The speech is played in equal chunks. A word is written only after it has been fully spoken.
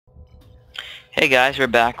Hey guys, we're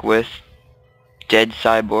back with Dead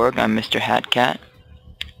Cyborg. I'm Mr. Hatcat.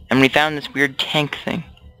 And we found this weird tank thing.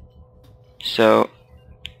 So,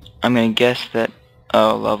 I'm gonna guess that...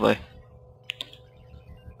 Oh, lovely.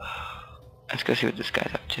 Let's go see what this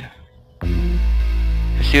guy's up to.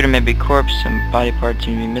 The suitor may be corpse, some body parts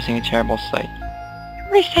seem to be missing, a terrible sight.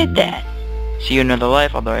 Who already said that? See you another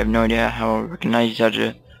life, although I have no idea how I'll recognize such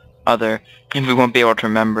a other. If we won't be able to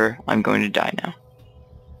remember, I'm going to die now.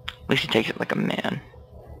 At least he takes it like a man.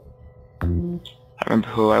 I remember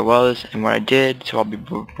who I was and what I did, so I'll be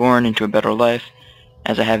born into a better life,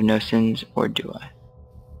 as I have no sins, or do I?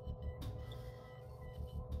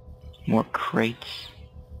 More crates.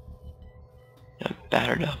 They're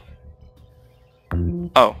battered up.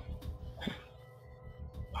 Oh.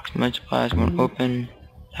 Box med supplies won't open.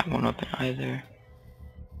 That won't open either.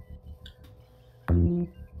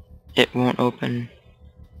 It won't open.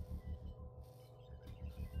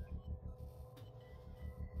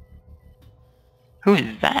 Who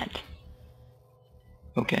is that?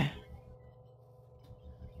 Okay.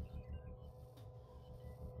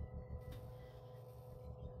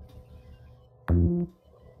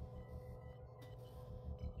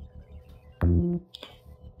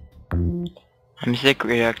 I'm sick,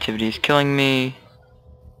 radioactivity is killing me.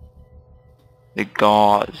 The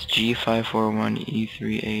gauze,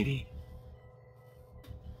 G541E380.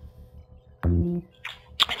 I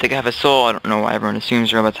think I have a soul. I don't know why everyone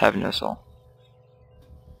assumes robots have no soul.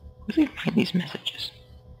 Who's leaving these messages?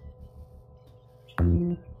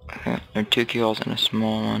 Okay, there are 2 kills and a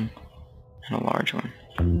small one and a large one.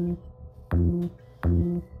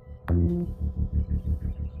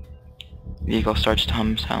 Vehicle starts to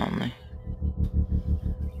hum silently.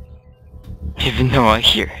 Even though I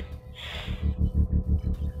hear it.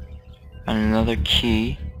 And another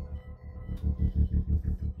key.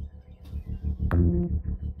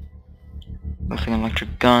 Looks like an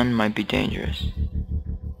electric gun, might be dangerous.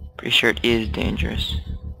 Pretty sure it is dangerous.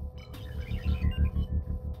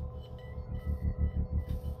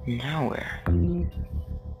 Now where?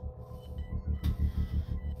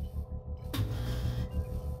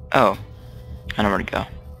 Oh. I know where to go.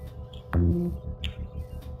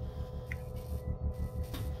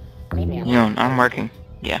 You know, I'm working.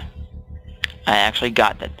 Yeah. I actually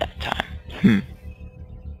got that time.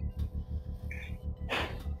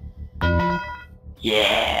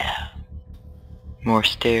 Yeah. More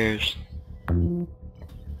stairs. You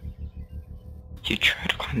try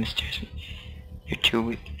to climb the stairs. You're too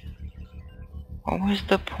weak. What was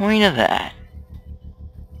the point of that?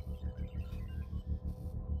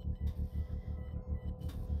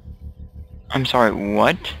 I'm sorry,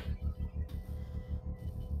 what?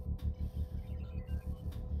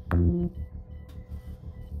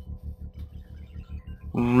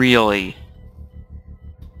 Really?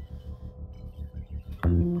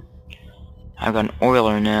 I've got an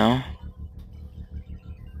oiler now.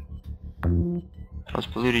 If it's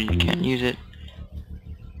polluted, you can't use it.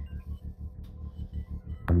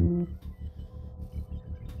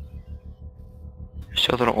 There's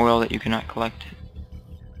so little oil that you cannot collect it.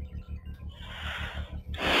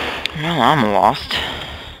 Well, I'm lost.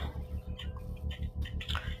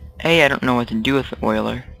 A, I don't know what to do with the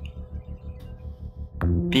oiler.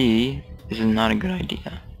 B, this is not a good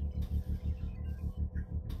idea.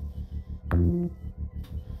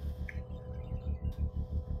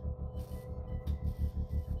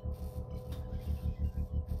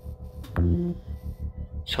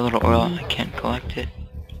 So little oil, I can't collect it.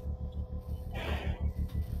 A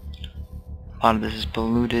lot of this is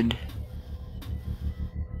polluted.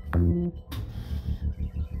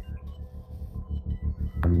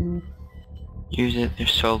 Use it,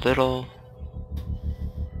 there's so little.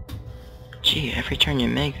 Gee, every turn you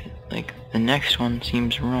make, like, the next one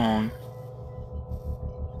seems wrong.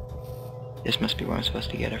 This must be where I'm supposed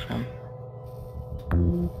to get it from.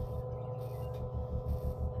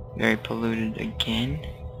 Very polluted again.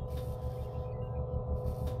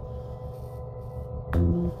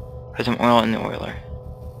 Put some oil in the oiler.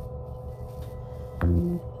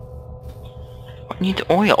 What needs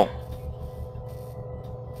oil?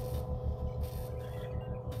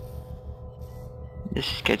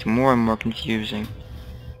 This gets more and more confusing.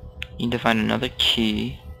 Need to find another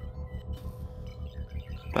key.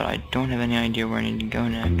 But I don't have any idea where I need to go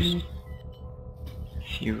next. A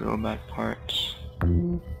few robot parts.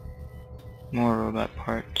 More robot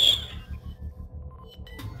parts.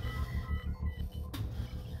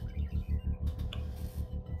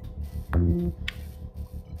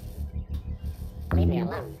 Leave me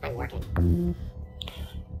alone, I'm working.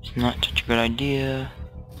 It's not such a good idea.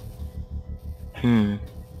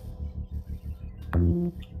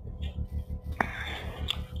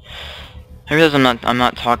 I realize I'm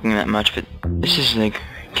not talking that much, but this is like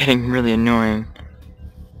getting really annoying.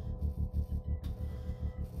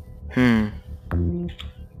 Every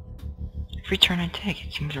turn I take,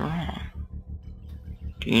 it seems wrong.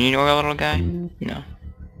 Do you need oil, little guy? No.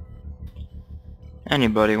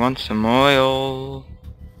 Anybody want some oil?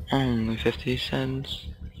 Only 50 cents.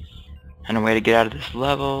 And a way to get out of this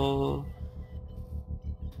level.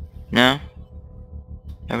 No?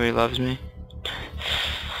 Nobody loves me?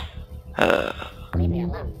 Leave me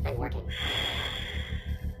alone. I'm working.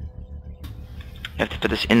 You have to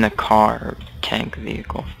put this in the car or tank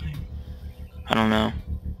vehicle thing. I don't know.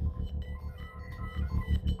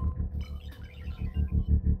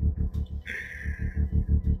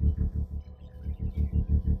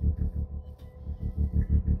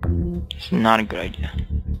 It's not a good idea.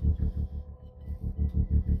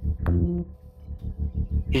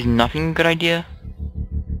 Is nothing a good idea?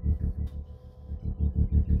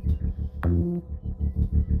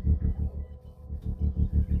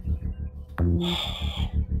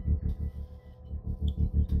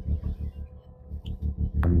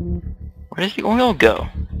 Where does the oil go?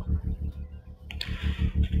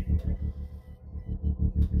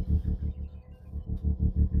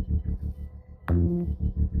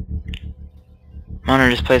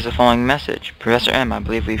 Monitor displays the following message. Professor M, I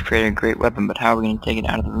believe we've created a great weapon, but how are we going to take it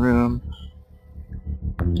out of the room?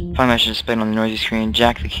 Following message displayed on the noisy screen.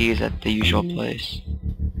 Jack the key is at the usual place.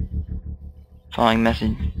 Following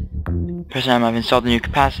message. Professor M, I've installed the new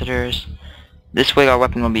capacitors. This way our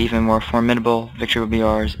weapon will be even more formidable. Victory will be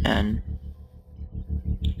ours, and...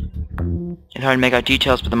 It's hard to make out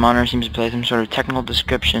details, but the monitor seems to play some sort of technical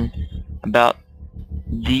description about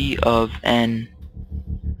the of an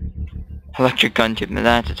electric gun tube. Now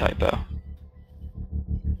that's a typo.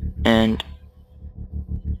 And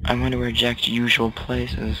I wonder where Jack's usual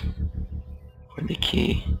place is for the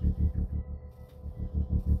key.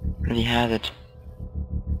 Where did he have it?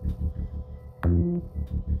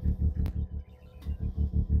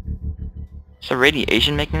 Is the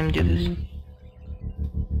radiation making him do this?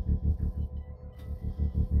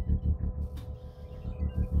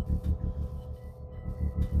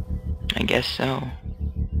 I guess so.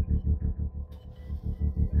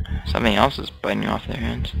 Something else is biting off their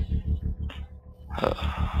hands.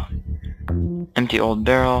 Empty old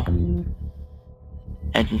barrel.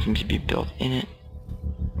 Engine seems to be built in it.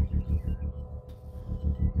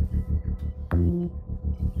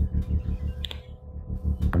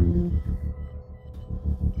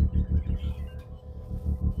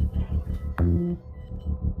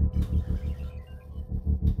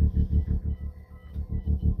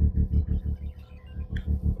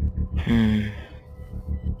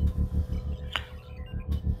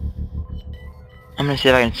 I'm gonna see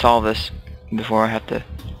if I can solve this before I have to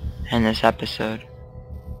end this episode.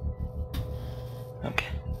 Okay.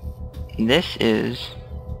 This does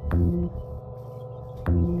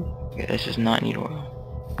not need oil.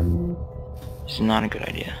 This is not a good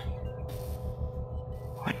idea.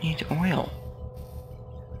 What needs oil?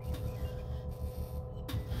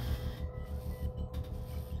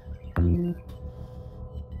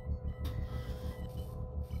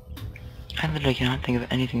 I literally cannot think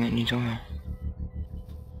of anything that needs oil.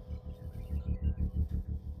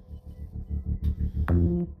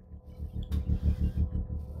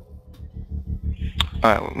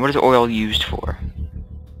 Alright, what is oil used for?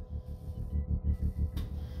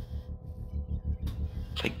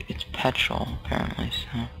 It's like, it's petrol, apparently,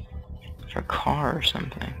 so... For a car or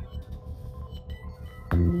something.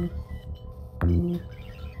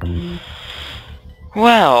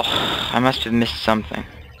 Well, I must have missed something.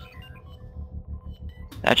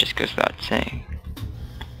 That just goes without saying.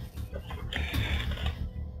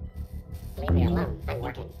 Leave me alone. I'm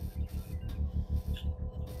working.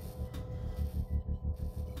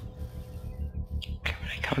 Okay,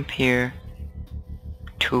 when I come up here,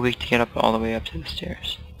 too weak to get up all the way up to the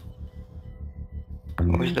stairs.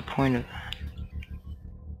 What was the point of that?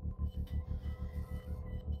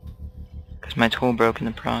 Because my tool broke in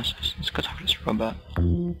the process. Let's go talk to this robot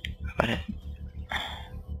about it.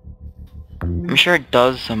 I'm sure it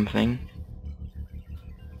does something.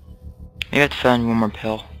 Maybe I have to find one more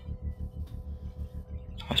pill.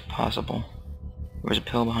 It's always possible. There was a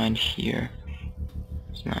pill behind here.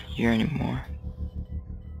 It's not here anymore.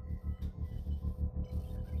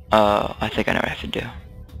 I think I know what I have to do.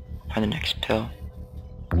 Find the next pill.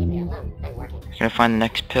 Leave me alone. I'm working. I'm gonna find the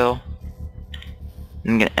next pill.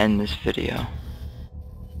 I'm gonna end this video.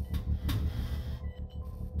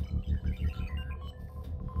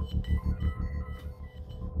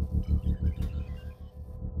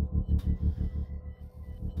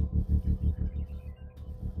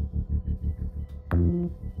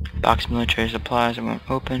 Box military supplies, it won't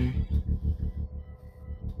open.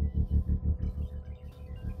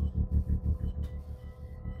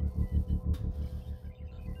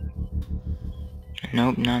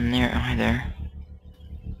 Nope, not in there either.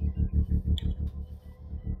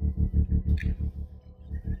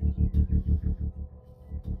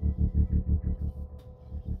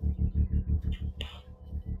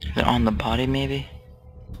 Is it on the body maybe?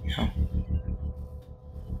 No.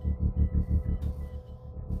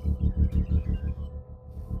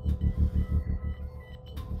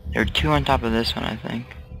 There are two on top of this one, I think.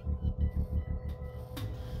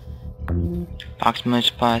 Box military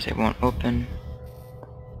supplies, it won't open.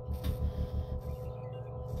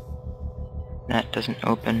 That doesn't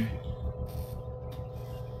open.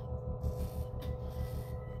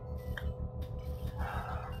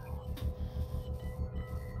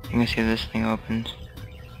 You can see this thing opens.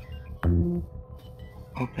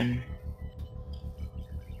 Open.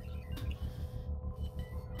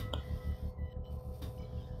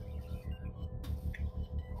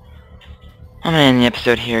 I'm gonna end the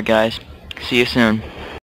episode here, guys. See you soon.